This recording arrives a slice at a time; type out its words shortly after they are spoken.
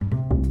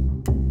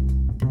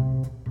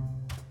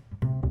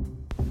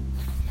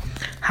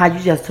How you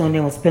just tuned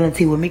in with Spilling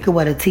Tea with Mika,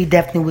 where the tea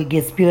definitely would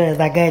get spilled. As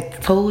I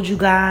told you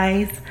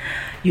guys,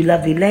 you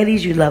lovely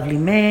ladies, you lovely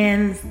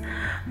men,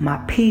 my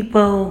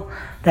people,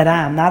 that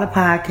I am not a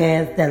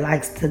podcast that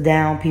likes to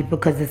down people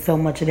because there's so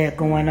much of that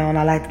going on.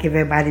 I like to give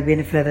everybody the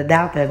benefit of the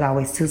doubt. There's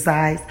always two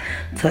sides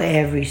to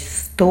every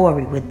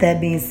story. With that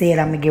being said,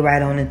 I'm going to get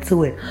right on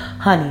into it.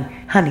 Honey,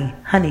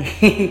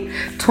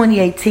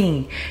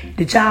 2018.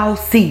 Did y'all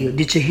see it?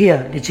 Did you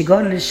hear? Did you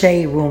go to the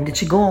Shade Room? Did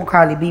you go on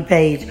Cardi B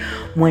page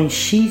when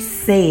she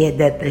said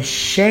that the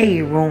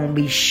Shade Room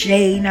be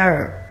shading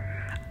her?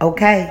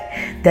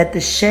 Okay? That the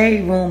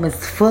Shade Room is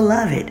full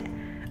of it.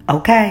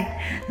 Okay?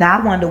 Now,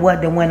 I wonder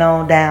what went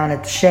on down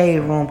at the Shade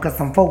Room because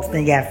some folks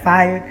then got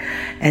fired.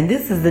 And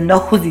this is the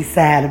nosy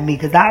side of me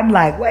because I'm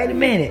like, wait a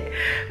minute.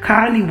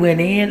 Carly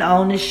went in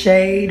on the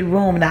Shade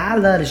Room. Now, I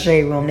love the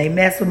Shade Room. They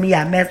mess with me.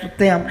 I mess with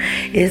them.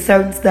 It's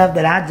certain stuff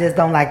that I just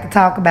don't like to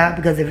talk about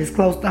because if it's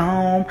close to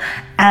home,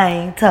 I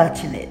ain't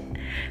touching it.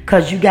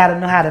 Because you got to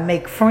know how to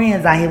make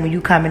friends out here when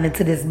you coming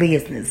into this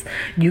business.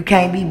 You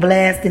can't be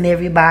blasting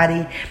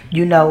everybody,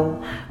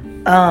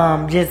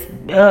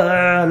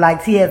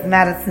 like T.S.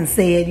 Madison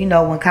said, when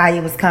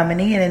Kanye was coming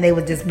in and they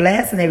was just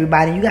blasting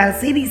everybody. You got to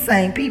see these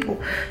same people.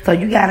 So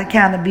you got to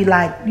kind of be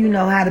like,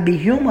 how to be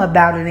humor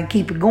about it and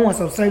keep it going.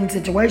 So certain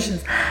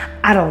situations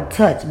I don't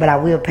touch, but I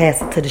will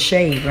pass it to the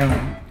Shade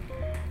Room.